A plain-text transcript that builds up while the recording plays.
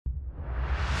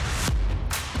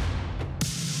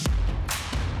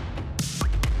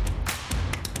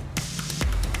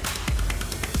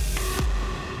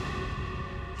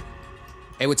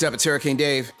Hey, what's up? It's Hurricane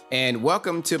Dave, and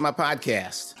welcome to my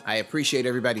podcast. I appreciate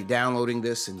everybody downloading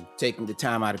this and taking the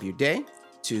time out of your day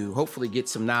to hopefully get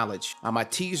some knowledge. On my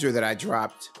teaser that I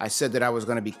dropped, I said that I was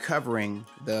going to be covering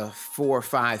the 4 or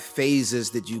 5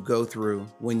 phases that you go through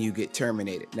when you get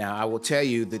terminated. Now, I will tell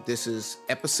you that this is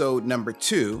episode number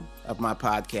 2 of my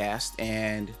podcast,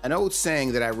 and an old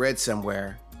saying that I read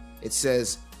somewhere, it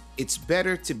says, it's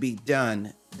better to be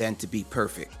done than to be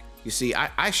perfect. You see,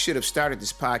 I should have started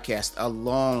this podcast a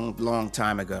long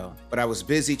time ago, but I was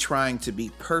busy trying to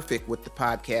be perfect with the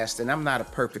podcast, and I'm not a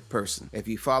perfect person. If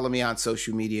you follow me on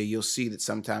social media, you'll see that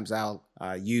sometimes I'll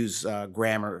use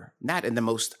grammar not in the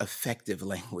most effective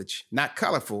language, not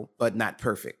colorful, but not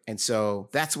perfect. And so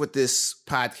that's what this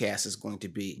podcast is going to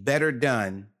be. Better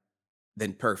done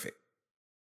than perfect.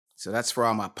 So that's for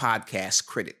all my podcast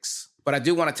critics. But I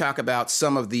do want to talk about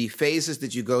some of the phases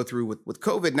that you go through with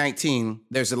COVID-19.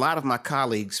 There's a lot of my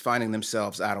colleagues finding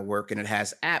themselves out of work, and it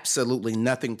has absolutely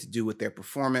nothing to do with their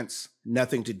performance,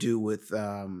 nothing to do with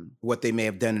what they may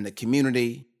have done in the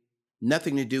community,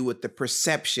 nothing to do with the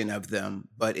perception of them,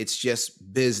 but it's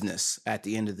just business at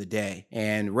the end of the day.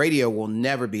 And radio will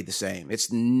never be the same.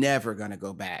 It's never going to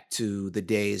go back to the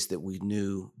days that we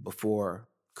knew before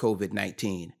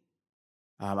COVID-19.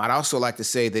 I'd also like to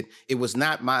say that it was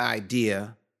not my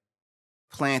idea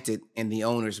planted in the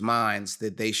owners' minds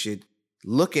that they should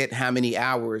look at how many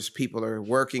hours people are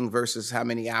working versus how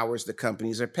many hours the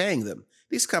companies are paying them.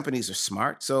 These companies are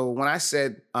smart. So when I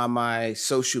said on my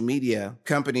social media,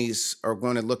 companies are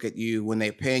going to look at you when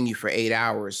they're paying you for 8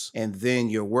 hours and then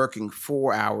you're working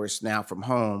 4 hours now from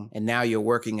home and now you're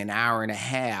working an hour and a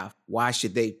half. Why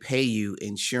should they pay you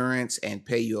insurance and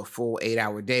pay you a full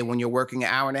 8-hour day when you're working an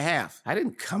hour and a half? I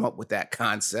didn't come up with that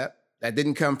concept. That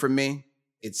didn't come from me.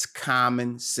 It's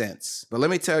common sense. But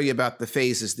let me tell you about the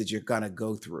phases that you're going to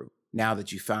go through now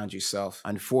that you found yourself,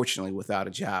 unfortunately, without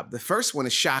a job. The first one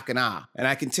is shock and awe. And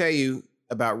I can tell you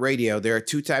about radio, there are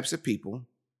 2 types of people,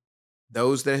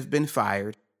 those that have been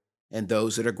fired and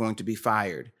those that are going to be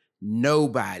fired.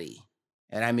 Nobody,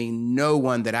 and I mean no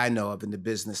one that I know of in the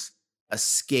business,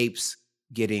 escapes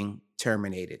getting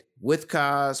terminated. With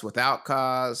cause, without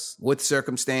cause, with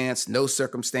circumstance, no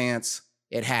circumstance,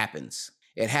 it happens.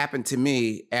 It happened to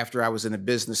me after I was in the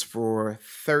business for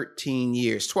 13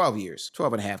 years, 12 years,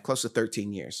 12 and a half, close to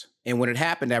 13 years. And when it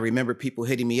happened, I remember people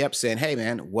hitting me up saying, hey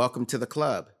man, welcome to the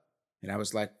club. And I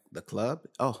was like, the club?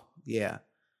 Oh yeah,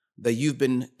 the You've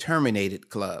Been Terminated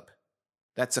Club.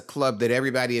 That's a club that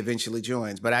everybody eventually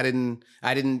joins. But I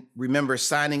didn't remember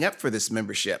signing up for this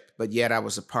membership, but yet I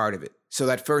was a part of it. So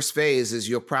that first phase is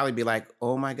you'll probably be like,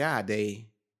 oh my God, they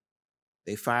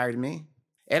fired me.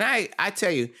 And I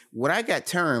tell you, when I got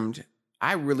termed,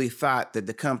 I really thought that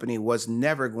the company was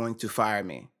never going to fire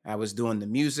me. I was doing the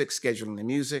music, scheduling the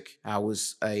music. I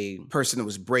was a person that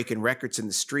was breaking records in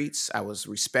the streets. I was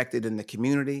respected in the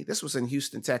community. This was in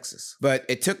Houston, Texas. But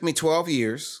it took me 12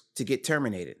 years to get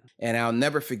terminated. And I'll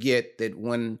never forget that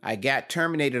when I got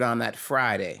terminated on that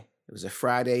Friday, it was a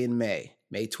Friday in May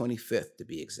 25th to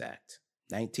be exact,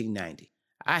 1990.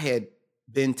 I had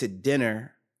been to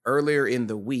dinner earlier in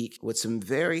the week with some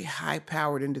very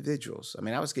high-powered individuals. I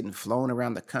mean, I was getting flown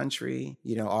around the country,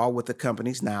 all with the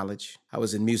company's knowledge. I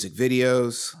was in music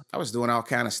videos. I was doing all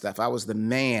kind of stuff. I was the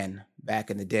man back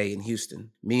in the day in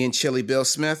Houston. Me and Chili Bill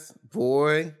Smith,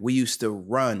 boy, we used to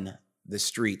run the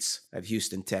streets of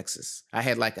Houston, Texas. I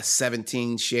had like a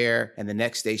 17 share, and the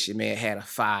next station may have had a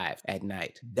 5 at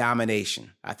night.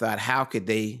 Domination. I thought, how could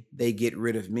they get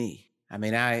rid of me? I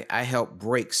mean, I helped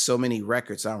break so many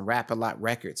records on Rap-A-Lot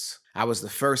Records. I was the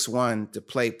first one to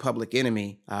play Public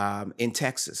Enemy in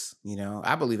Texas.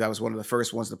 I believe I was one of the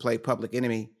first ones to play Public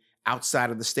Enemy outside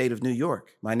of the state of New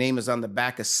York. My name is on the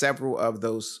back of several of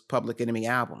those Public Enemy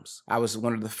albums. I was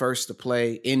one of the first to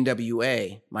play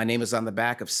NWA. My name is on the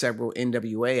back of several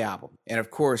NWA albums. And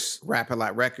of course,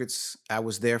 Rap-A-Lot Records, I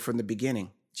was there from the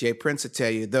beginning. Jay Prince will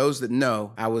tell you, those that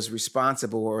know, I was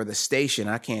responsible, or the station,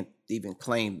 I can't even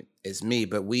claim it as me,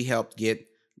 but we helped get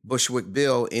Bushwick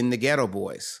Bill in the Ghetto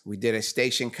Boys. We did a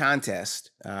station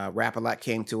contest. Rap-A-Lot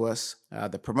came to us.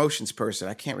 The promotions person,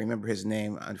 I can't remember his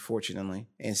name, unfortunately,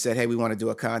 and said, hey, we want to do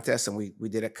a contest. And we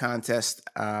did a contest,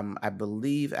 I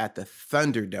believe, at the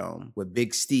Thunderdome with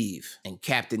Big Steve and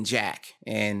Captain Jack.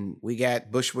 And we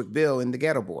got Bushwick Bill in the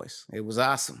Ghetto Boys. It was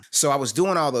awesome. So I was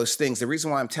doing all those things. The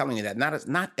reason why I'm telling you that,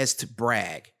 not as to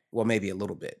brag, well, maybe a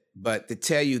little bit, but to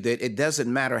tell you that it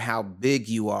doesn't matter how big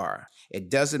you are. It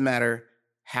doesn't matter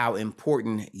how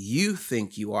important you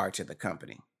think you are to the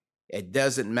company. It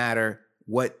doesn't matter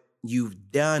what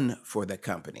you've done for the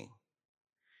company.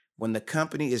 When the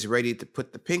company is ready to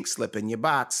put the pink slip in your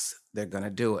box, they're going to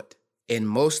do it. And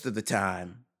most of the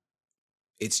time,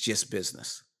 it's just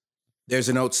business. There's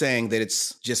an old saying that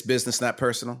it's just business, not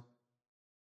personal.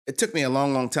 It took me a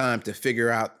long, long time to figure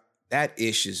out that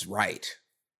ish is right.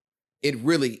 It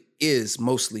really is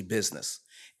mostly business.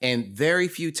 And very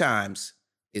few times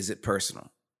is it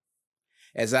personal.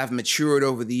 As I've matured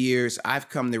over the years, I've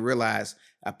come to realize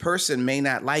a person may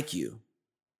not like you,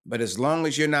 but as long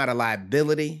as you're not a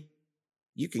liability,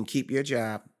 you can keep your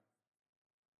job.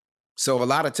 So a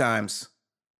lot of times,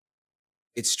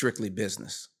 it's strictly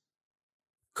business.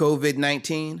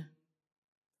 COVID-19,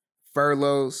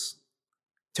 furloughs,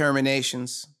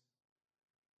 terminations,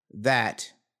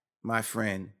 that, my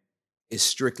friend, is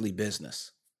strictly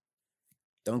business.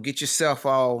 Don't get yourself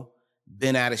all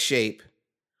bent out of shape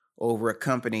over a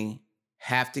company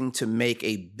having to make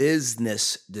a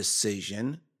business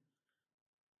decision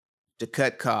to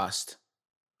cut cost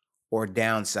or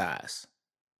downsize.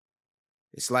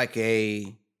 It's like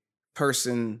a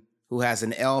person who has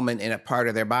an ailment in a part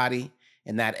of their body,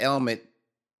 and that ailment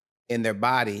in their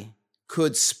body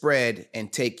could spread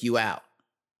and take you out.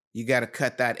 You got to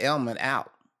cut that ailment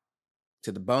out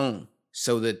to the bone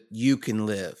so that you can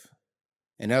live.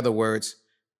 In other words,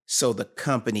 so the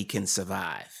company can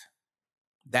survive.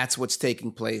 That's what's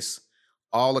taking place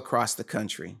all across the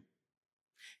country.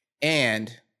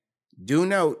 And do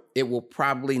note, it will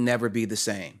probably never be the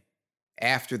same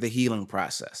after the healing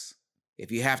process.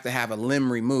 If you have to have a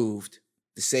limb removed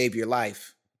to save your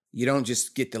life, you don't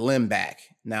just get the limb back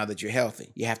now that you're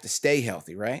healthy. You have to stay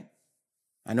healthy, right?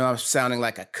 I know I'm sounding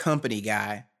like a company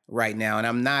guy right now, and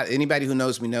I'm not. Anybody who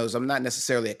knows me knows I'm not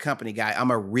necessarily a company guy. I'm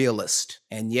a realist.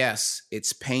 And yes,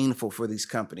 it's painful for these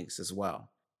companies as well.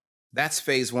 That's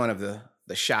phase one of the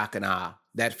shock and awe.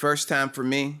 That first time for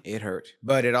me, it hurt.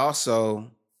 But it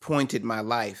also pointed my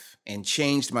life and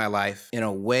changed my life in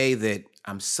a way that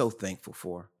I'm so thankful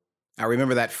for. I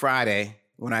remember that Friday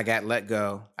when I got let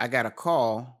go, I got a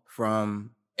call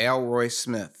from Elroy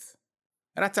Smith.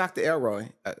 And I talked to Elroy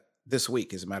this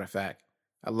week, as a matter of fact.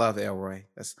 I love Elroy.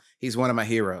 He's one of my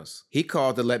heroes. He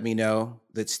called to let me know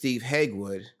that Steve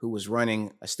Hagwood, who was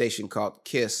running a station called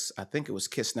KISS, I think it was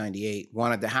KISS 98,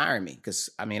 wanted to hire me because,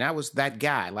 I was that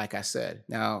guy, like I said.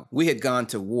 Now, we had gone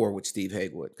to war with Steve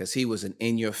Hagwood because he was an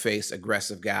in-your-face,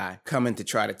 aggressive guy coming to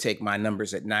try to take my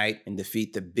numbers at night and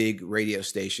defeat the big radio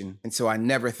station. And so I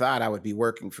never thought I would be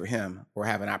working for him or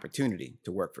have an opportunity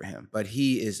to work for him. But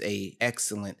he is an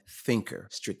excellent thinker,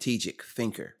 strategic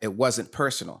thinker. It wasn't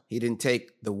personal. He didn't take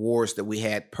the wars that we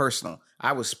had personal.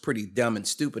 I was pretty dumb and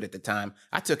stupid at the time.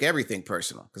 I took everything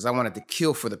personal because I wanted to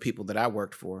kill for the people that I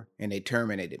worked for, and they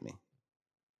terminated me.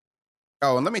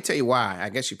 Oh, and let me tell you why. I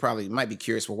guess you probably might be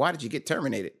curious, well, why did you get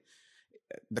terminated?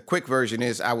 The quick version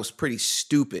is I was pretty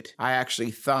stupid. I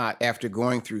actually thought after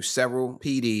going through several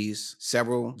PDs,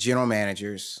 several general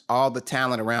managers, all the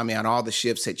talent around me on all the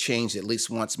shifts had changed at least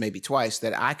once, maybe twice,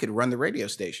 that I could run the radio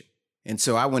station. And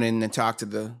so I went in and talked to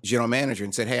the general manager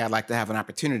and said, hey, I'd like to have an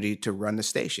opportunity to run the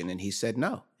station. And he said,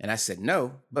 no. And I said,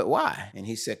 no, but why? And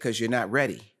he said, because you're not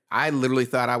ready. I literally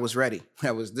thought I was ready.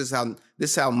 This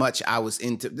is how much I was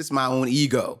into, this is my own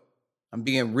ego. I'm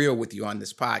being real with you on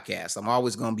this podcast. I'm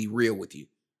always going to be real with you.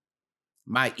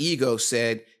 My ego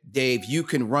said, Dave, you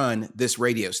can run this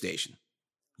radio station.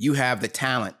 You have the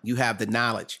talent. You have the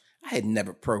knowledge. I had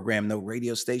never programmed no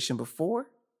radio station before.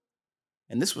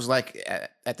 And this was like,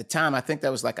 at the time, I think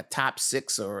that was like a top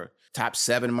 6 or top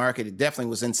 7 market. It definitely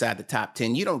was inside the top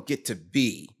 10. You don't get to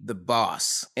be the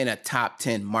boss in a top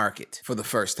 10 market for the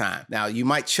first time. Now, you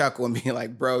might chuckle and be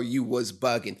like, bro, you was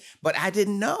bugging. But I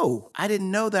didn't know. I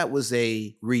didn't know that was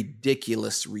a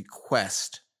ridiculous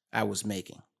request I was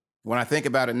making. When I think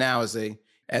about it now as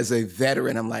a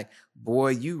veteran, I'm like,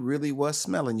 boy, you really was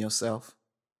smelling yourself.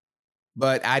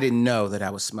 But I didn't know that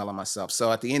I was smelling myself.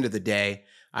 So at the end of the day,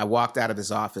 I walked out of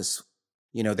his office.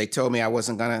 They told me I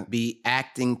wasn't going to be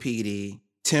acting PD,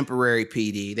 temporary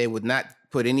PD. They would not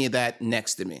put any of that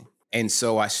next to me. And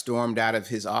so I stormed out of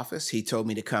his office. He told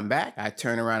me to come back. I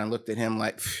turned around and looked at him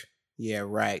like, yeah,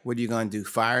 right. What are you going to do?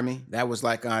 Fire me? That was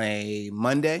like on a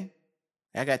Monday.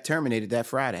 I got terminated that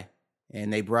Friday.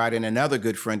 And they brought in another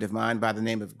good friend of mine by the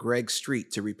name of Greg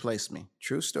Street to replace me.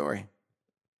 True story.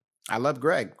 I love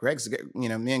Greg. Me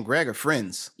and Greg are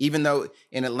friends. Even though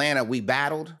in Atlanta we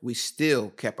battled, we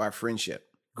still kept our friendship.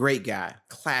 Great guy,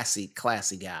 classy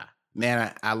guy.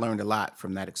 Man, I learned a lot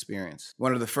from that experience.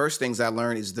 One of the first things I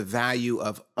learned is the value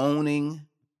of owning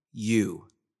you.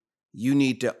 You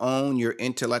need to own your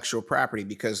intellectual property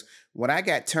because when I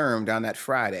got termed on that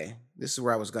Friday, this is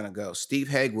where I was going to go. Steve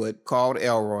Hagwood called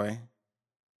Elroy.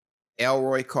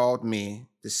 Elroy called me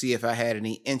to see if I had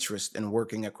any interest in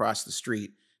working across the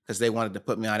street because they wanted to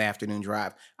put me on afternoon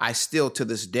drive. I still, to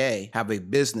this day, have a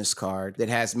business card that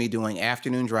has me doing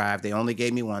afternoon drive. They only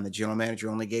gave me one. The general manager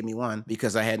only gave me one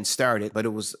because I hadn't started, but it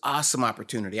was an awesome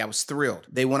opportunity. I was thrilled.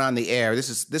 They went on the air. This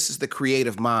is the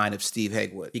creative mind of Steve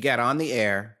Hegwood. He got on the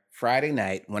air Friday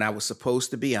night when I was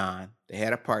supposed to be on. They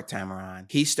had a part-timer on.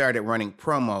 He started running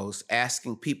promos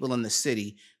asking people in the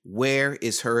city, where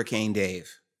is Hurricane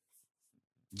Dave?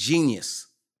 Genius.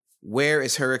 Where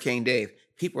is Hurricane Dave?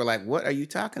 People are like, what are you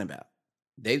talking about?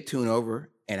 They tuned over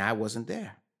and I wasn't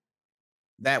there.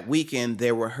 That weekend,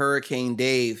 there were Hurricane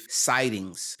Dave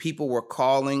sightings. People were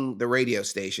calling the radio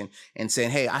station and saying,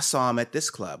 hey, I saw him at this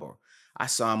club, or I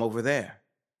saw him over there.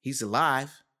 He's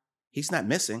alive. He's not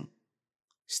missing.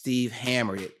 Steve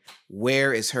hammered it.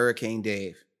 Where is Hurricane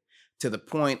Dave? To the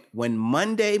point when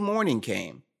Monday morning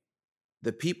came,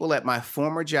 the people at my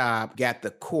former job got the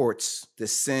courts to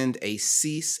send a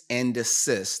cease and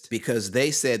desist because they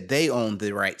said they owned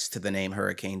the rights to the name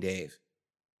Hurricane Dave.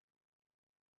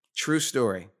 True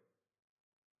story.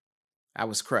 I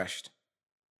was crushed.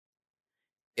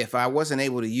 If I wasn't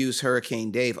able to use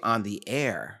Hurricane Dave on the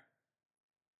air,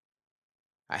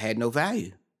 I had no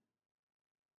value.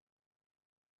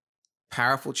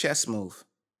 Powerful chess move.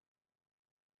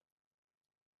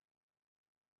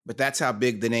 But that's how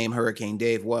big the name Hurricane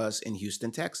Dave was in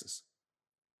Houston, Texas.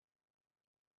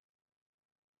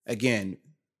 Again,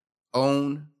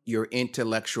 own your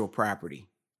intellectual property.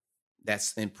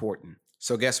 That's important.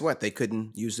 So guess what? They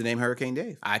couldn't use the name Hurricane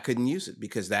Dave. I couldn't use it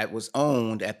because that was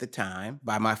owned at the time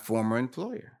by my former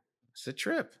employer. It's a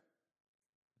trip.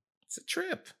 It's a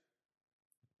trip.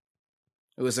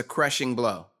 It was a crushing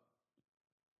blow.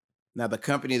 Now, the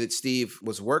company that Steve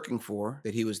was working for,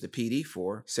 that he was the PD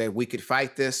for, said we could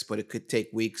fight this, but it could take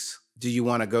weeks. Do you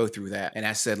want to go through that? And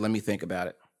I said, let me think about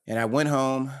it. And I went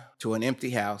home to an empty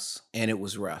house, and it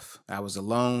was rough. I was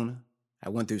alone. I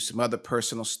went through some other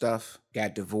personal stuff,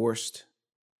 got divorced.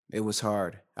 It was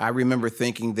hard. I remember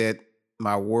thinking that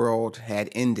my world had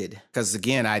ended because,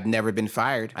 again, I'd never been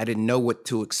fired. I didn't know what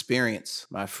to experience.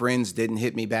 My friends didn't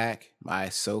hit me back, my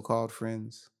so-called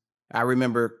friends. I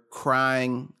remember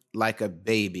crying like a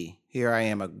baby. Here I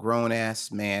am, a grown-ass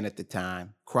man at the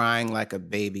time, crying like a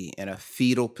baby in a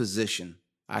fetal position.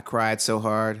 I cried so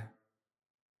hard.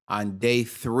 On day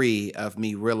 3 of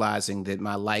me realizing that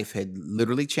my life had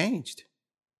literally changed.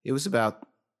 It was about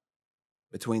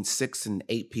between 6 and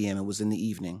 8 p.m. It was in the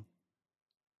evening.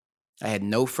 I had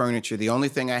no furniture. The only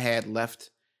thing I had left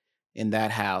in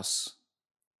that house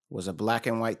was a black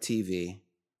and white TV,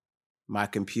 my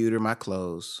computer, my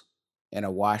clothes, and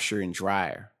a washer and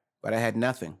dryer. But I had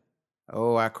nothing.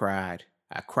 Oh, I cried.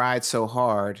 I cried so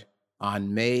hard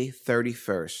on May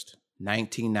 31st,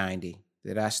 1990,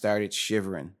 that I started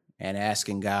shivering and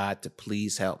asking God to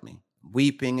please help me.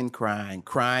 Weeping and crying,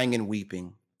 crying and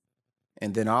weeping.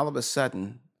 And then all of a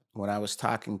sudden, when I was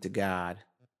talking to God,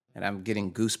 and I'm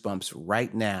getting goosebumps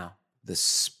right now, the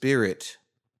Spirit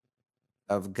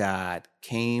of God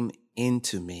came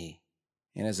into me.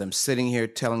 And as I'm sitting here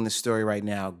telling the story right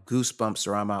now, goosebumps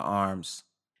are on my arms.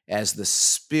 As the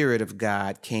Spirit of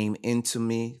God came into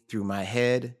me through my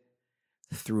head,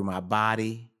 through my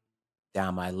body,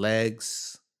 down my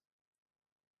legs,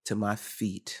 to my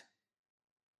feet.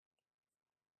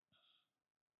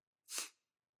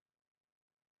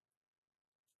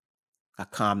 A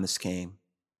calmness came.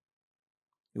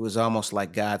 It was almost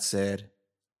like God said,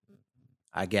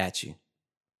 I got you.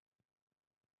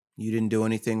 You didn't do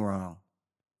anything wrong.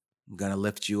 I'm going to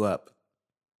lift you up.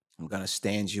 I'm going to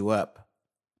stand you up.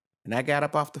 And I got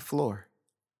up off the floor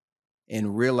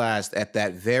and realized at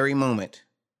that very moment,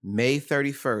 May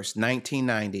 31st,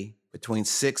 1990, between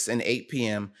 6 and 8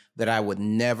 p.m., that I would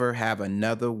never have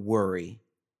another worry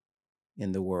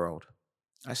in the world.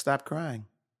 I stopped crying.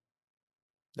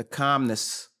 The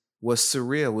calmness was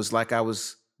surreal. It was like I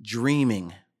was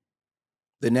dreaming.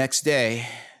 The next day,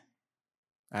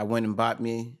 I went and bought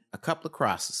me a couple of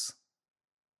crosses.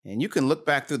 And you can look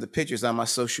back through the pictures on my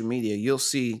social media. You'll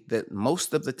see that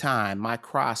most of the time, my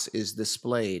cross is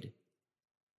displayed.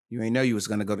 You ain't know you was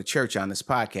going to go to church on this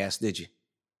podcast, did you?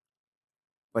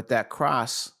 But that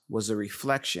cross was a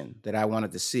reflection that I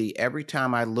wanted to see every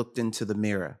time I looked into the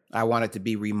mirror. I wanted to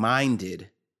be reminded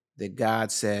that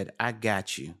God said, I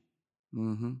got you.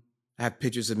 I have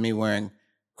pictures of me wearing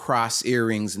cross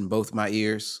earrings in both my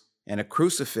ears, and a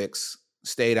crucifix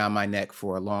stayed on my neck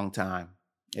for a long time.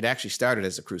 It actually started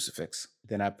as a crucifix.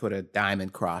 Then I put a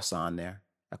diamond cross on there.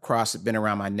 A cross had been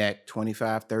around my neck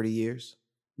 25, 30 years,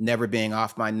 never being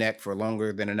off my neck for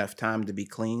longer than enough time to be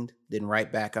cleaned, then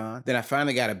right back on. Then I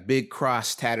finally got a big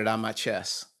cross tatted on my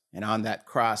chest. And on that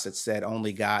cross, it said,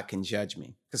 only God can judge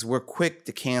me. Because we're quick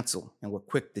to cancel and we're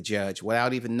quick to judge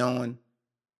without even knowing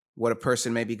what a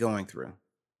person may be going through.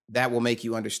 That will make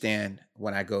you understand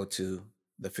when I go to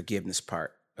the forgiveness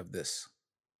part of this.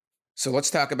 So let's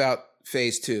talk about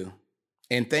phase 2.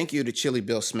 And thank you to Chili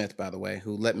Bill Smith, by the way,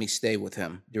 who let me stay with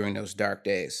him during those dark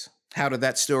days. How did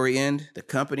that story end? The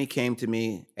company came to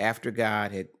me after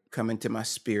God had come into my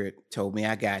spirit, told me,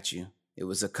 I got you. It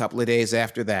was a couple of days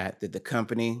after that the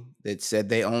company that said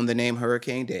they owned the name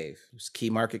Hurricane Dave, it was Key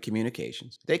Market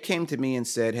Communications. They came to me and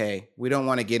said, hey, we don't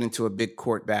want to get into a big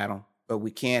court battle, but we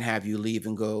can't have you leave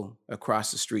and go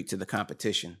across the street to the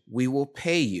competition. We will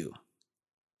pay you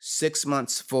 6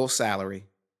 months full salary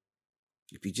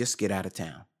if you just get out of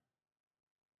town.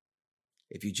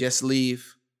 If you just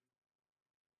leave,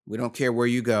 we don't care where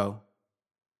you go,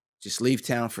 just leave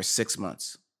town for 6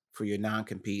 months for your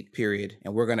non-compete period,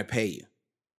 and we're going to pay you.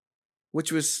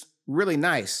 Which was really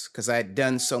nice because I had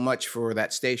done so much for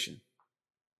that station.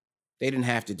 They didn't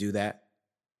have to do that,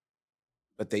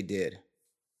 but they did.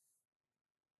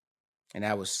 And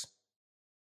I was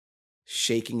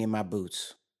shaking in my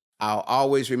boots. I'll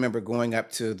always remember going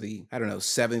up to the,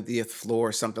 70th floor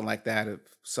or something like that of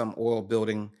some oil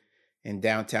building in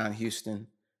downtown Houston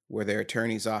where their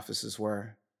attorney's offices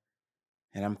were.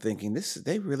 And I'm thinking,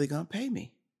 they really gonna pay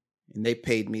me. And they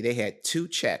paid me. They had 2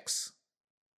 checks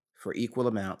for equal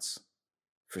amounts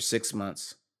for 6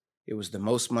 months. It was the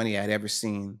most money I'd ever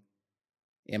seen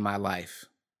in my life.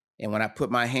 And when I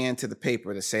put my hand to the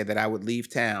paper to say that I would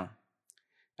leave town,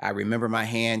 I remember my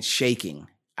hand shaking.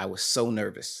 I was so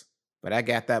nervous. But I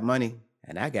got that money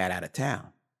and I got out of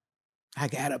town. I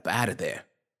got up out of there.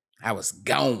 I was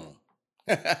gone.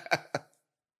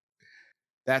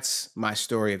 That's my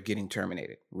story of getting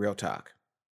terminated. Real talk.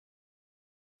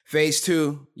 Phase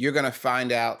 2, you're going to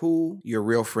find out who your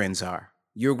real friends are.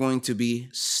 You're going to be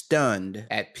stunned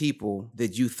at people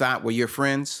that you thought were your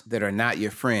friends that are not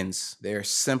your friends. They're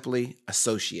simply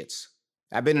associates.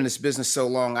 I've been in this business so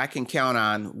long, I can count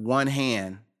on one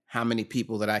hand how many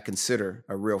people that I consider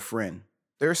a real friend.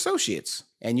 They're associates.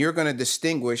 And you're going to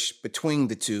distinguish between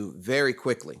the two very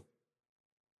quickly.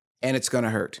 And it's going to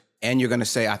hurt. And you're going to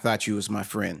say, I thought you was my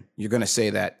friend. You're going to say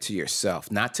that to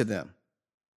yourself, not to them.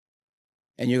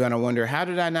 And you're going to wonder, how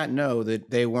did I not know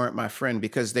that they weren't my friend?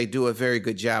 Because they do a very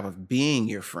good job of being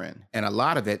your friend. And a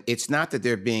lot of it, it's not that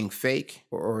they're being fake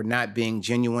or not being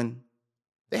genuine.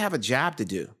 They have a job to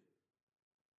do.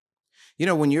 You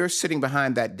know, when you're sitting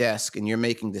behind that desk and you're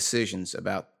making decisions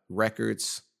about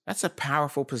records, that's a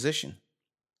powerful position.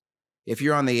 If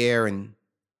you're on the air and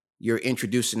you're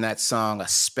introducing that song a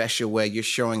special way, you're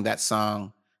showing that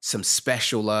song some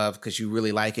special love because you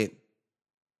really like it,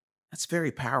 that's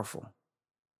very powerful.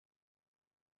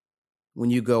 When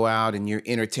you go out and you're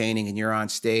entertaining and you're on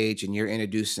stage and you're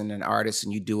introducing an artist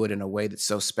and you do it in a way that's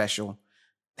so special,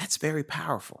 that's very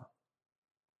powerful.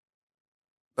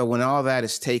 But when all that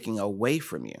is taken away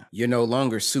from you, you're no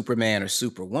longer Superman or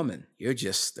Superwoman. You're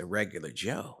just the regular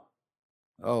Joe.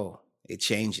 Oh, it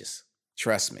changes.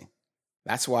 Trust me.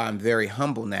 That's why I'm very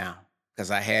humble now,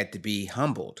 because I had to be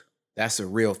humbled. That's a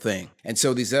real thing. And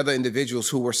so these other individuals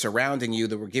who were surrounding you,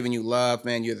 that were giving you love,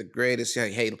 man, you're the greatest.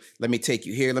 Hey, let me take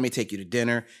you here. Let me take you to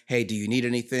dinner. Hey, do you need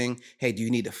anything? Hey, do you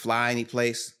need to fly any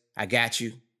place? I got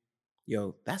you.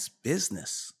 Yo, that's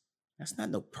business. That's not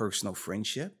no personal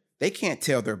friendship. They can't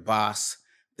tell their boss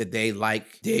that they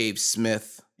like Dave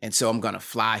Smith, and so I'm going to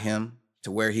fly him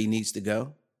to where he needs to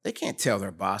go. They can't tell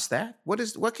their boss that.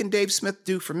 What can Dave Smith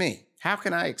do for me? How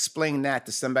can I explain that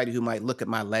to somebody who might look at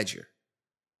my ledger?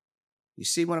 You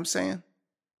see what I'm saying?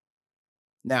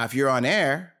 Now, if you're on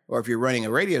air or if you're running a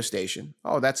radio station,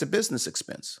 that's a business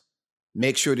expense.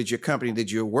 Make sure that your company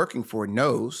that you're working for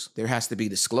knows there has to be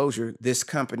disclosure. This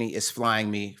company is flying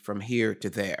me from here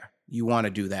to there. You want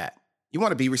to do that. You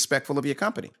want to be respectful of your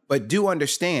company, but do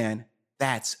understand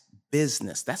that's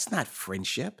business. That's not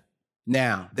friendship.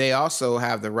 Now, they also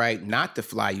have the right not to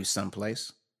fly you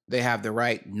someplace. They have the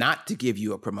right not to give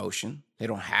you a promotion. They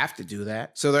don't have to do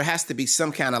that. So there has to be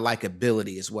some kind of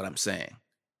likability is what I'm saying.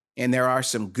 And there are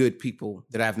some good people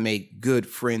that I've made good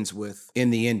friends with in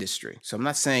the industry. So I'm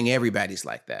not saying everybody's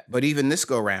like that. But even this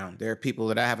go round, there are people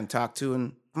that I haven't talked to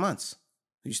in months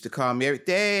who used to call me,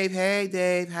 Dave, hey,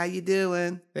 Dave, how you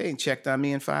doing? They ain't checked on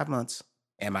me in 5 months.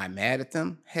 Am I mad at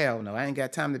them? Hell no, I ain't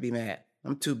got time to be mad.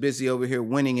 I'm too busy over here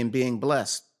winning and being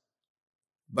blessed.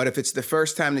 But if it's the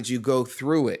first time that you go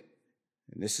through it,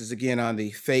 and this is again on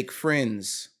the fake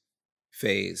friends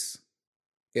phase,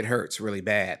 it hurts really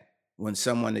bad. When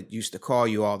someone that used to call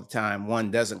you all the time,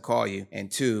 1, doesn't call you, and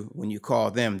 2, when you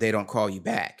call them, they don't call you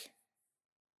back.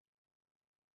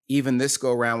 Even this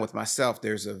go around with myself,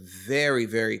 there's a very,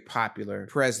 very popular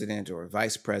president or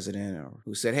vice president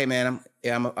who said, "Hey man,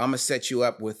 I'm gonna set you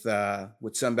up with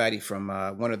somebody from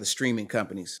one of the streaming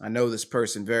companies. I know this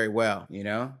person very well. You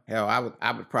know, hell,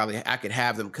 I could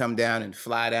have them come down and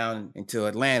fly down into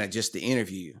Atlanta just to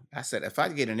interview you." I said, "If I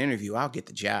get an interview, I'll get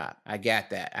the job. I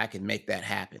got that. I can make that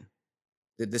happen."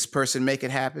 Did this person make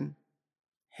it happen?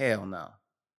 Hell no.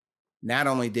 Not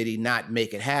only did he not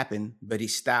make it happen, but he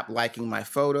stopped liking my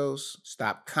photos,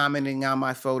 stopped commenting on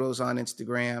my photos on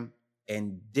Instagram,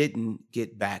 and didn't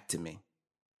get back to me.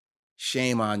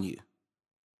 Shame on you.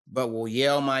 But will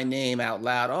yell my name out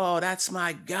loud. "Oh, that's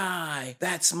my guy.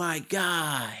 That's my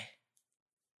guy."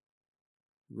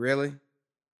 Really?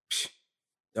 Psh,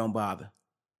 don't bother.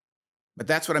 But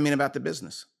that's what I mean about the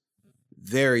business.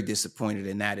 Very disappointed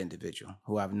in that individual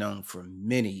who I've known for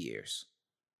many years.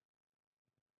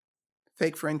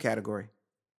 Fake friend category.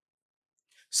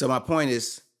 So my point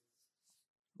is,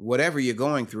 whatever you're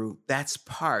going through, that's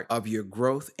part of your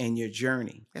growth and your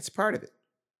journey. That's part of it.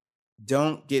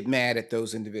 Don't get mad at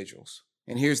those individuals.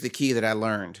 And here's the key that I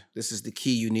learned. This is the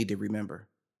key you need to remember.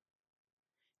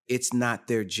 It's not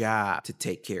their job to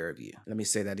take care of you. Let me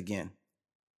say that again,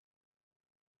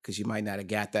 because you might not have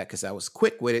got that because I was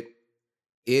quick with it.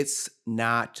 It's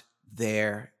not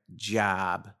their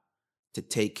job to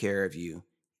take care of you.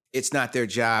 It's not their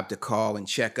job to call and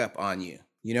check up on you.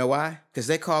 You know why? Because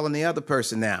they're calling the other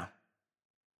person now.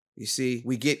 You see,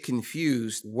 we get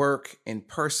confused, work and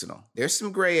personal. There's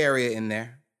some gray area in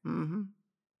there.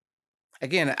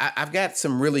 Again, I've got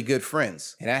some really good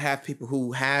friends, and I have people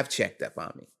who have checked up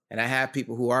on me, and I have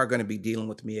people who are going to be dealing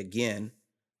with me again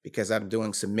because I'm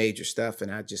doing some major stuff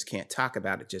and I just can't talk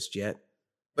about it just yet.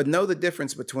 But know the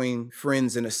difference between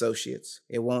friends and associates.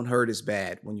 It won't hurt as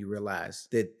bad when you realize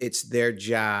that it's their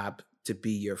job to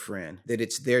be your friend, that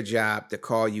it's their job to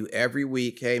call you every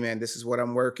week. "Hey man, this is what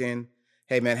I'm working.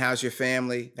 Hey man, how's your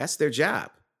family?" That's their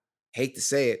job. Hate to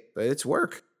say it, but it's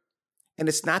work. And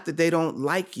it's not that they don't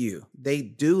like you. They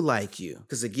do like you.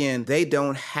 Because again, they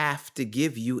don't have to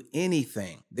give you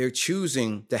anything. They're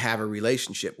choosing to have a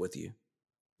relationship with you.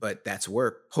 But that's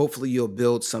work. Hopefully you'll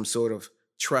build some sort of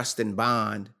trust and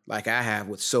bond like I have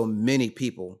with so many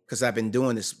people, because I've been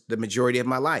doing this the majority of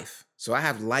my life. So I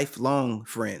have lifelong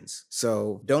friends.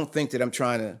 So don't think that I'm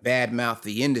trying to badmouth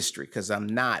the industry, because I'm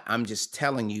not. I'm just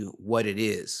telling you what it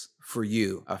is for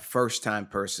you, a first-time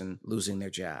person losing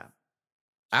their job.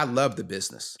 I love the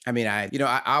business. I mean, I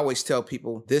always tell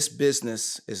people this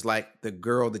business is like the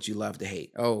girl that you love to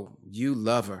hate. Oh, you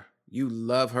love her. You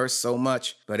love her so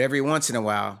much. But every once in a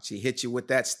while, she hits you with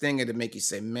that stinger to make you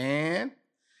say, "Man,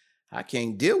 I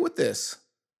can't deal with this."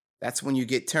 That's when you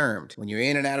get termed, when you're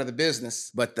in and out of the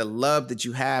business. But the love that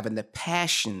you have and the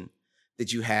passion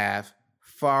that you have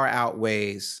far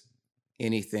outweighs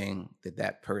anything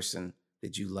that person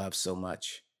that you love so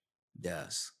much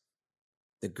does.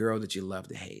 The girl that you love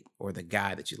to hate, or the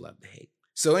guy that you love to hate.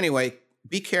 So anyway,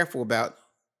 be careful about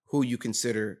who you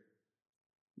consider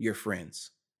your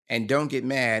friends. And don't get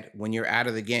mad when you're out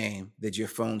of the game that your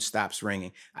phone stops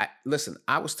ringing. Listen,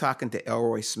 I was talking to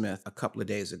Elroy Smith a couple of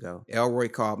days ago. Elroy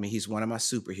called me. He's one of my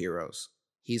superheroes.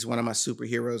 He's one of my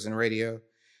superheroes in radio.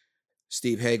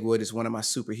 Steve Hagwood is one of my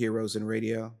superheroes in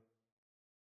radio.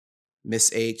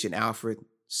 Miss H and Alfred,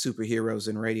 superheroes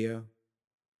in radio.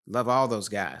 Love all those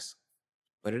guys.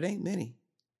 But it ain't many.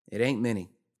 It ain't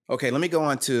many. Okay, let me go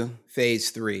on to phase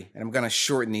 3. And I'm going to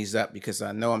shorten these up because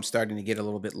I know I'm starting to get a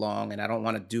little bit long and I don't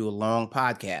want to do a long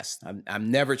podcast.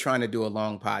 I'm never trying to do a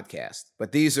long podcast.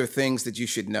 But these are things that you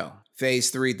should know. Phase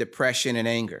 3, depression and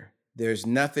anger. There's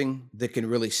nothing that can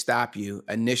really stop you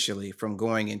initially from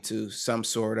going into some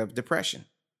sort of depression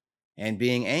and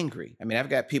being angry. I mean, I've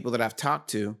got people that I've talked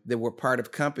to that were part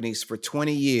of companies for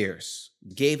 20 years,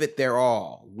 gave it their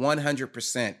all,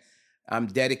 100%. I'm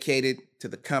dedicated to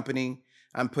the company.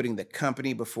 I'm putting the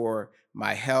company before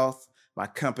my health, my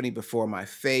company before my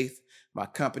faith, my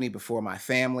company before my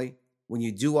family. When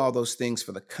you do all those things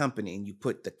for the company and you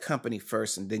put the company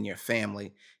first and then your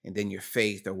family and then your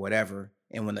faith or whatever,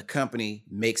 and when the company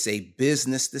makes a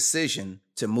business decision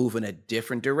to move in a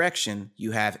different direction,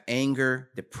 you have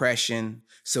anger, depression.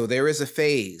 So there is a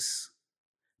phase.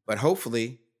 But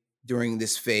hopefully during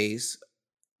this phase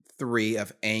 3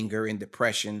 of anger and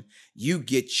depression, you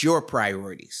get your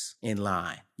priorities in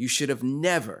line. You should have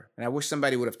never, and I wish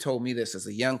somebody would have told me this as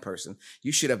a young person,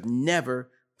 you should have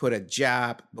never put a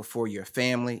job before your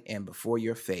family and before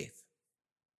your faith.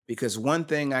 Because one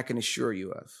thing I can assure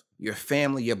you of, your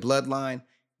family, your bloodline,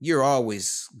 you're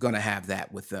always going to have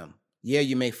that with them. Yeah,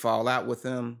 you may fall out with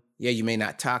them. Yeah, you may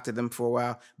not talk to them for a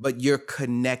while, but you're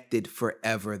connected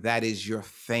forever. That is your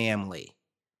family.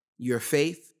 Your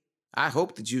faith, I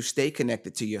hope that you stay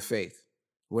connected to your faith,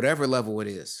 whatever level it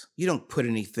is. You don't put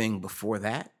anything before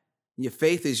that. Your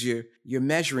faith is your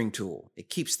measuring tool. It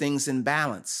keeps things in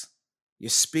balance.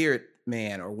 Your spirit,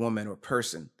 man or woman or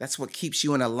person, that's what keeps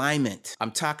you in alignment.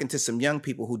 I'm talking to some young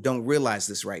people who don't realize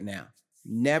this right now.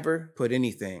 Never put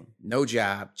anything, no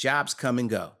job, jobs come and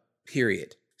go,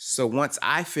 period. So once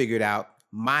I figured out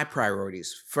my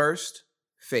priorities, first,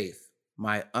 faith.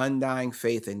 My undying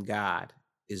faith in God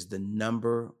is the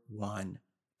number one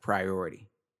priority.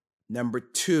 Number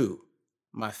two,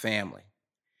 my family.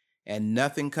 And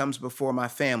nothing comes before my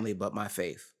family but my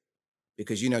faith.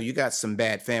 Because, you got some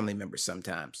bad family members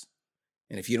sometimes.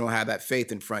 And if you don't have that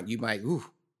faith in front, you might,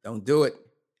 don't do it.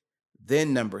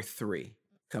 Then number three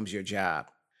comes your job.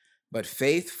 But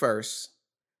faith first,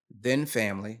 then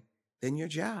family, then your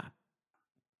job.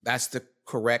 That's the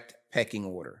correct pecking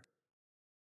order.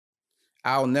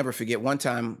 I'll never forget one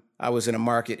time I was in a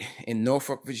market in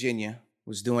Norfolk, Virginia,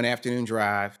 was doing afternoon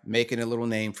drive, making a little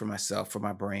name for myself, for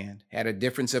my brand. Had a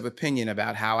difference of opinion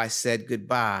about how I said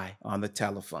goodbye on the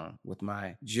telephone with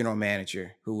my general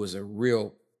manager, who was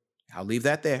I'll leave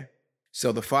that there.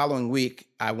 So the following week,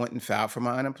 I went and filed for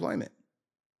my unemployment.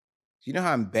 You know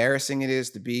how embarrassing it is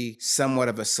to be somewhat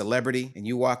of a celebrity and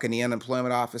you walk in the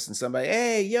unemployment office and somebody,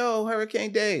 hey, yo,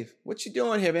 Hurricane Dave, what you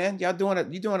doing here, man? You doing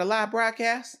a live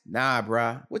broadcast? Nah,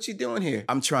 brah, what you doing here?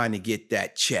 I'm trying to get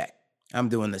that check. I'm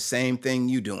doing the same thing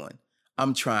you doing.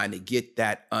 I'm trying to get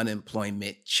that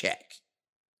unemployment check.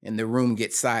 And the room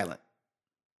gets silent.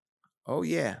 Oh,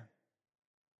 yeah.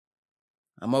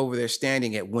 I'm over there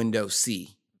standing at window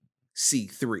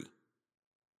C3,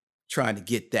 trying to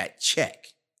get that check.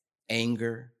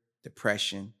 Anger,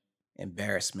 depression,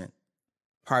 embarrassment,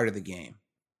 part of the game.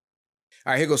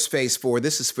 All right, here goes phase 4.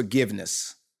 This is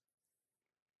forgiveness.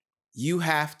 You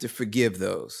have to forgive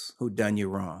those who done you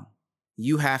wrong.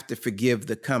 You have to forgive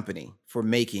the company for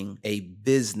making a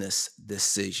business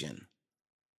decision.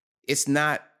 It's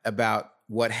not about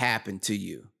what happened to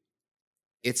you.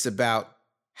 It's about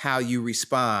how you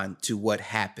respond to what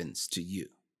happens to you.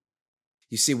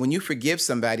 You see, when you forgive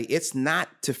somebody, it's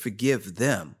not to forgive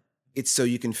them. It's so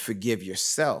you can forgive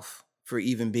yourself for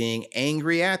even being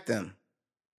angry at them.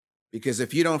 Because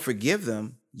if you don't forgive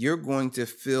them, you're going to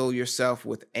fill yourself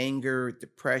with anger,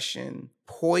 depression,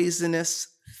 poisonous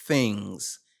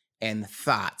things and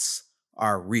thoughts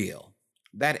are real.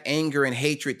 That anger and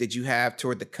hatred that you have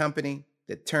toward the company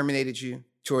that terminated you,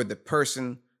 toward the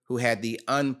person who had the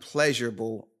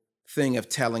unpleasurable thing of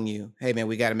telling you, hey man,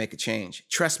 we got to make a change.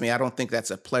 Trust me, I don't think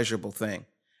that's a pleasurable thing.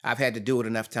 I've had to do it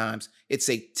enough times. It's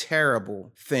a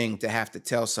terrible thing to have to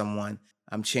tell someone,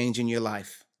 I'm changing your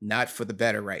life, not for the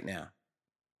better right now.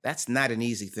 That's not an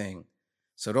easy thing.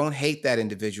 So don't hate that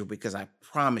individual, because I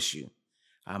promise you,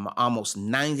 I'm almost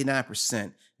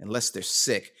 99%, unless they're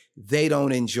sick, they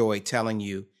don't enjoy telling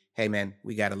you, hey man,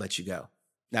 we got to let you go.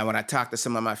 Now, when I talked to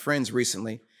some of my friends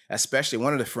recently, especially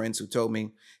one of the friends who told me,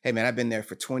 hey man, I've been there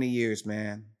for 20 years,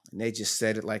 man. And they just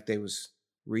said it like they was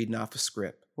reading off a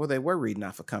script. Well, they were reading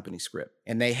off a company script,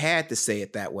 and they had to say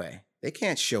it that way. They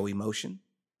can't show emotion,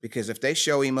 because if they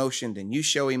show emotion, then you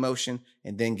show emotion,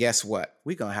 and then guess what?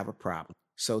 We're going to have a problem.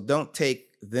 So don't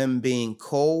take them being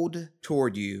cold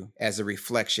toward you as a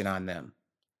reflection on them.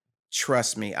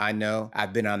 Trust me, I know.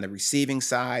 I've been on the receiving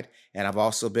side, and I've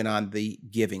also been on the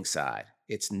giving side.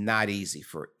 It's not easy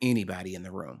for anybody in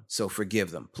the room. So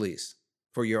forgive them, please,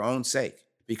 for your own sake.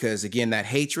 Because again, that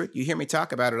hatred, you hear me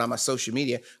talk about it on my social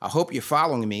media. I hope you're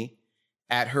following me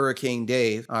at Hurricane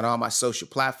Dave on all my social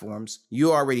platforms.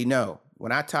 You already know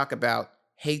when I talk about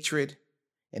hatred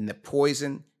and the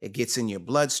poison, it gets in your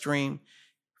bloodstream.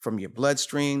 From your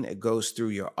bloodstream, it goes through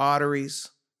your arteries.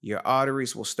 Your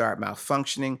arteries will start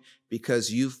malfunctioning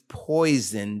because you have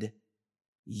poisoned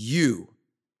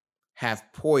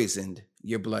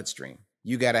your bloodstream.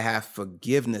 You got to have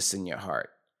forgiveness in your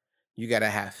heart. You got to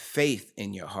have faith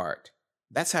in your heart.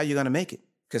 That's how you're going to make it.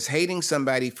 Because hating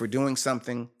somebody for doing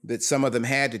something that some of them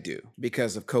had to do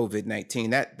because of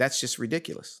COVID-19, that's just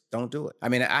ridiculous. Don't do it. I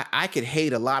mean, I could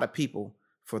hate a lot of people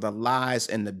for the lies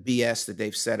and the BS that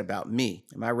they've said about me.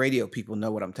 And my radio people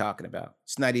know what I'm talking about.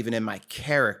 It's not even in my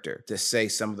character to say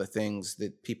some of the things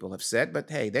that people have said, but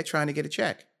hey, they're trying to get a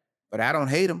check. But I don't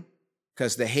hate them.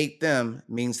 Because to hate them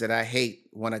means that I hate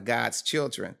one of God's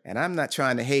children. And I'm not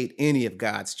trying to hate any of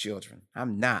God's children.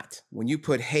 I'm not. When you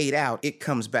put hate out, it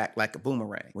comes back like a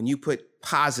boomerang. When you put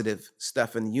positive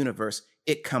stuff in the universe,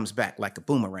 it comes back like a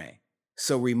boomerang.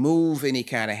 So remove any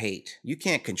kind of hate. You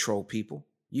can't control people.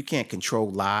 You can't control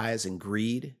lies and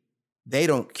greed. They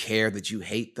don't care that you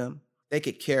hate them. They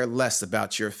could care less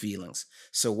about your feelings.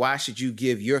 So why should you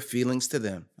give your feelings to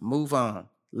them? Move on.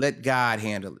 Let God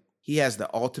handle it. He has the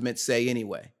ultimate say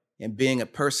anyway. And being a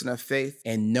person of faith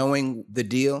and knowing the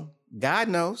deal, God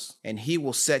knows, and he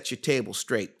will set your table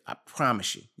straight. I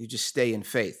promise you. You just stay in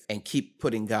faith and keep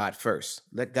putting God first.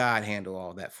 Let God handle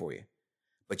all that for you.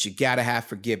 But you got to have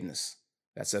forgiveness.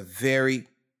 That's a very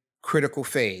critical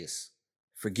phase,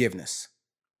 forgiveness.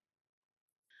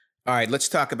 All right, let's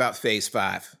talk about phase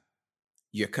 5,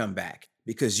 your comeback,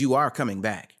 because you are coming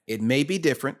back. It may be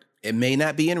different. It may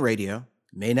not be in radio,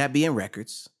 may not be in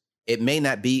records. It may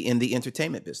not be in the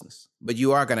entertainment business, but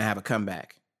you are going to have a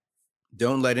comeback.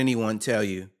 Don't let anyone tell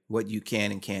you what you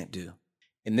can and can't do.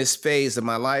 In this phase of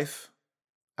my life,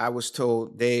 I was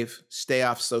told, Dave, stay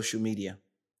off social media.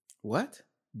 What?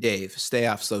 Dave, stay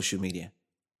off social media.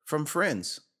 From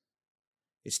friends.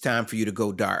 It's time for you to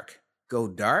go dark. Go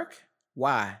dark?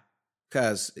 Why?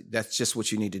 Because that's just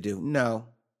what you need to do. No,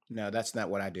 that's not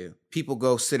what I do. People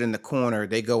go sit in the corner.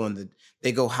 They go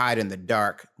hide in the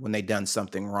dark when they done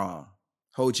something wrong.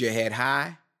 Hold your head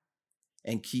high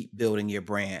and keep building your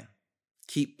brand.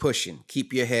 Keep pushing.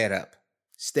 Keep your head up.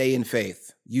 Stay in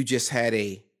faith. You just had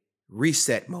a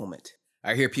reset moment.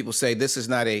 I hear people say this is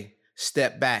not a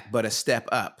step back, but a step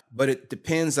up. But it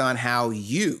depends on how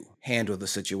you handle the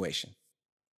situation.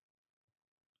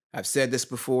 I've said this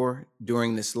before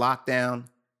during this lockdown.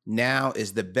 Now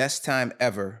is the best time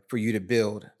ever for you to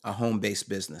build a home-based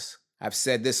business. I've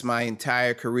said this my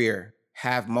entire career,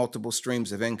 have multiple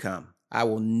streams of income. I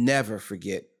will never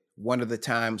forget one of the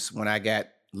times when I got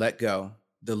let go,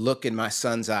 the look in my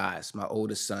son's eyes, my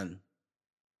oldest son.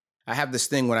 I have this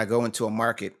thing when I go into a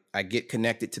market, I get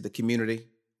connected to the community.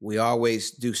 We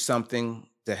always do something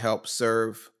to help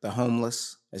serve the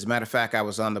homeless. As a matter of fact, I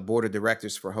was on the board of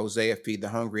directors for Hosea Feed the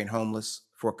Hungry and Homeless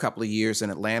for a couple of years in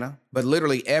Atlanta. But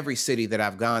literally every city that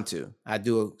I've gone to, I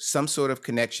do some sort of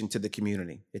connection to the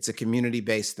community. It's a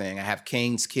community-based thing. I have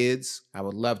Cane's Kids. I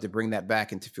would love to bring that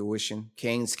back into fruition.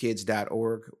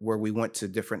 Cane'sKids.org, where we went to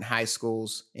different high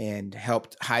schools and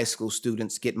helped high school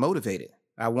students get motivated.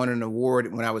 I won an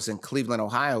award when I was in Cleveland,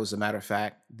 Ohio, as a matter of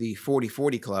fact, the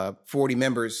 40/40 Club, 40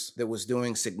 members that was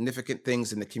doing significant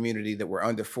things in the community that were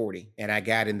under 40. And I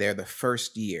got in there the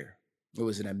first year. It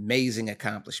was an amazing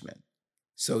accomplishment.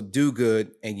 So do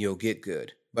good and you'll get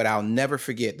good. But I'll never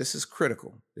forget, this is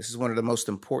critical. This is one of the most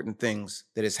important things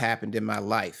that has happened in my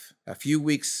life. A few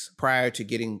weeks prior to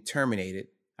getting terminated,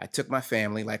 I took my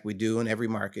family, like we do in every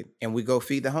market, and we go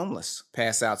feed the homeless,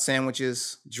 pass out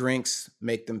sandwiches, drinks,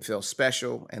 make them feel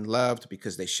special and loved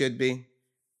because they should be.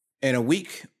 And a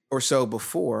week or so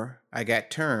before I got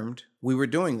termed, we were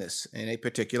doing this in a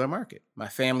particular market. My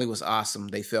family was awesome.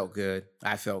 They felt good.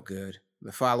 I felt good.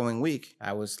 The following week,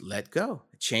 I was let go,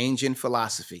 a change in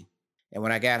philosophy. And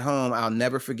when I got home, I'll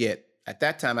never forget, at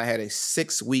that time, I had a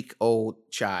 6-week-old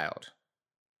child,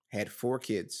 had 4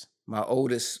 kids. My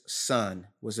oldest son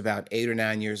was about 8 or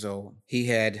 9 years old. He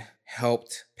had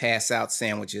helped pass out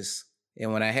sandwiches.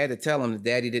 And when I had to tell him that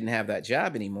daddy didn't have that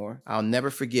job anymore, I'll never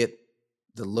forget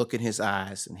the look in his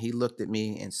eyes. And he looked at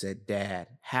me and said, Dad,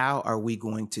 how are we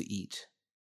going to eat?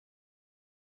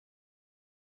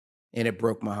 And it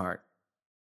broke my heart.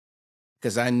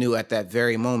 Because I knew at that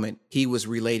very moment, he was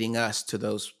relating us to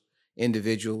those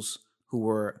individuals who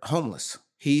were homeless.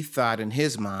 He thought in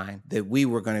his mind that we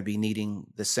were going to be needing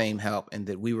the same help and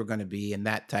that we were going to be in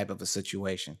that type of a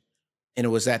situation. And it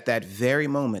was at that very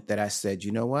moment that I said,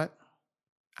 you know what?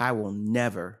 I will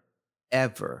never,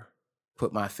 ever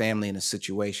put my family in a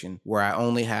situation where I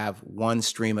only have one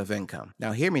stream of income.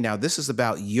 Now, hear me now. This is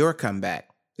about your comeback.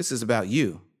 This is about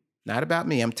you. Not about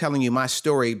me. I'm telling you my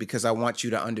story because I want you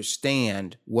to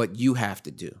understand what you have to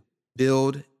do.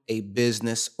 Build a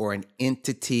business or an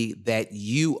entity that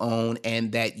you own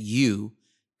and that you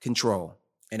control.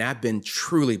 And I've been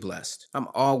truly blessed. I'm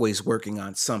always working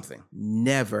on something.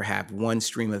 Never have one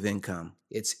stream of income.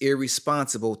 It's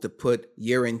irresponsible to put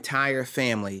your entire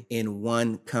family in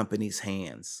one company's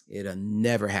hands. It'll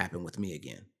never happen with me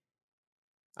again.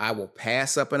 I will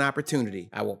pass up an opportunity.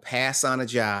 I will pass on a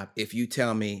job if you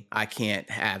tell me I can't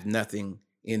have nothing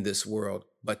in this world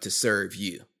but to serve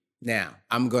you. Now,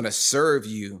 I'm going to serve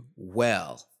you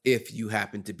well if you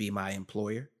happen to be my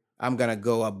employer. I'm going to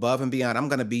go above and beyond. I'm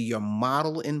going to be your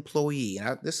model employee.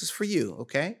 Now, this is for you,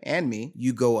 okay? And me.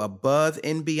 You go above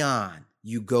and beyond.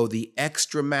 You go the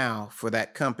extra mile for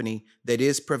that company that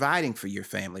is providing for your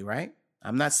family, right?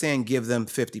 I'm not saying give them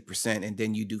 50% and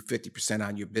then you do 50%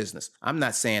 on your business. I'm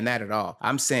not saying that at all.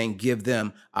 I'm saying give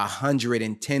them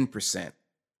 110%.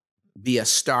 Be a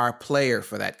star player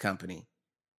for that company,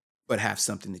 but have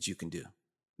something that you can do.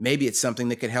 Maybe it's something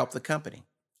that could help the company,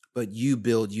 but you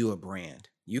build you a brand.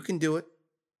 You can do it.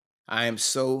 I am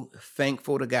so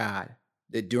thankful to God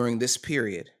that during this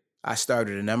period, I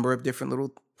started a number of different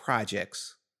little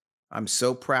projects. I'm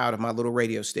so proud of my little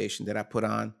radio station that I put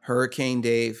on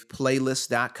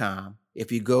HurricaneDavePlaylist.com. If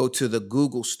you go to the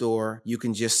Google store, you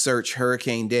can just search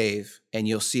Hurricane Dave and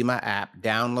you'll see my app.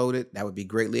 Download it. That would be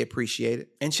greatly appreciated.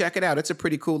 And check it out. It's a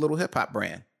pretty cool little hip hop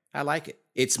brand. I like it.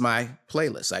 It's my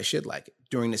playlist. I should like it.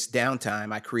 During this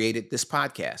downtime, I created this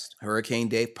podcast, Hurricane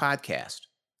Dave Podcast.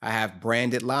 I have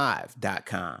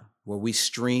BrandedLive.com, where we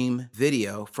stream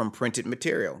video from printed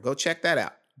material. Go check that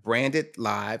out. Branded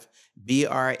Live,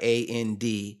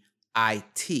 BRANDIT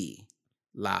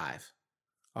Live.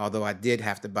 Although I did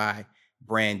have to buy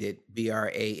branded,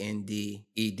 BRANDED,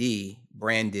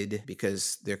 branded,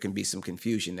 because there can be some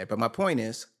confusion there. But my point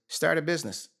is, start a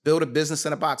business. Build a business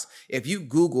in a box. If you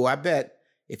Google, I bet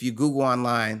if you Google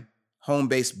online,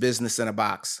 home-based business in a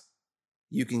box,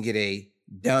 you can get a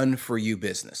done-for-you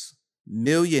business.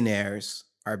 Millionaires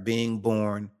are being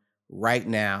born right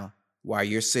now while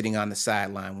you're sitting on the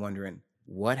sideline wondering,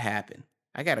 what happened?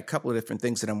 I got a couple of different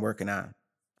things that I'm working on.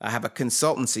 I have a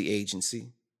consultancy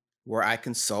agency where I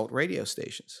consult radio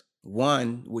stations.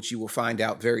 One, which you will find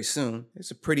out very soon,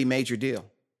 is a pretty major deal.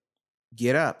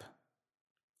 Get up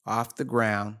off the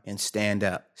ground and stand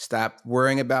up. Stop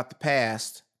worrying about the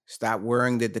past. Stop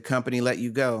worrying that the company let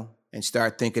you go and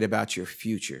start thinking about your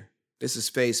future. This is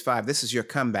phase 5. This is your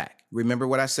comeback. Remember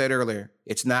what I said earlier.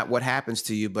 It's not what happens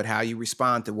to you, but how you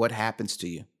respond to what happens to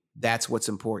you. That's what's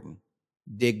important.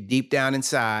 Dig deep down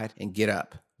inside and get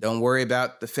up. Don't worry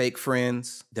about the fake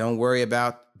friends. Don't worry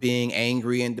about being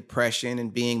angry and depression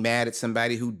and being mad at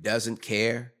somebody who doesn't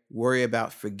care. Worry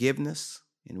about forgiveness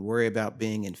and worry about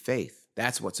being in faith.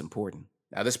 That's what's important.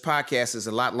 Now, this podcast is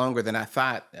a lot longer than I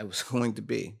thought it was going to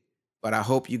be, but I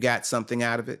hope you got something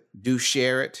out of it. Do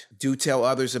share it. Do tell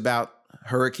others about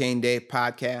Hurricane Dave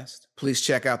Podcast. Please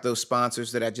check out those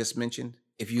sponsors that I just mentioned.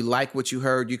 If you like what you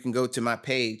heard, you can go to my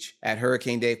page at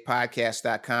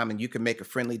HurricaneDavePodcast.com and you can make a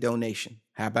friendly donation.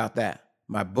 How about that?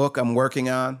 My book I'm working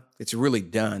on, it's really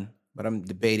done, but I'm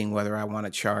debating whether I want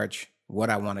to charge, what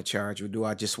I want to charge, or do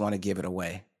I just want to give it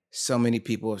away? So many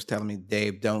people are telling me,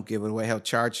 Dave, don't give it away. Hell,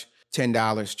 charge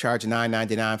 $10, charge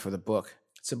 $9.99 for the book.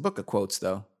 It's a book of quotes,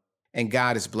 though. And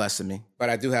God is blessing me. But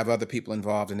I do have other people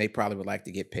involved, and they probably would like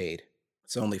to get paid.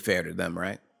 It's only fair to them,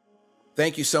 right?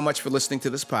 Thank you so much for listening to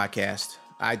this podcast.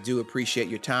 I do appreciate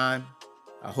your time.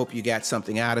 I hope you got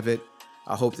something out of it.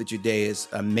 I hope that your day is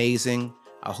amazing.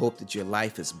 I hope that your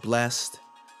life is blessed.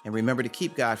 And remember to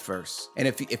keep God first. And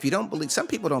if you don't believe, some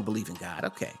people don't believe in God.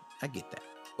 Okay, I get that.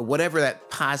 But whatever that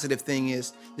positive thing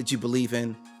is that you believe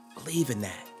in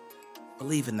that.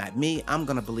 Believe in that. Me, I'm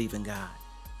going to believe in God.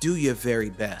 Do your very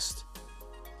best.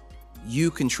 You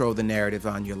control the narrative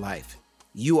on your life.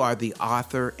 You are the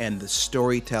author and the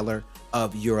storyteller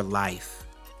of your life.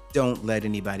 Don't let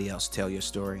anybody else tell your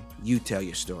story. You tell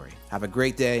your story. Have a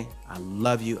great day. I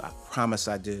love you. I promise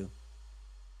I do.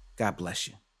 God bless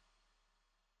you.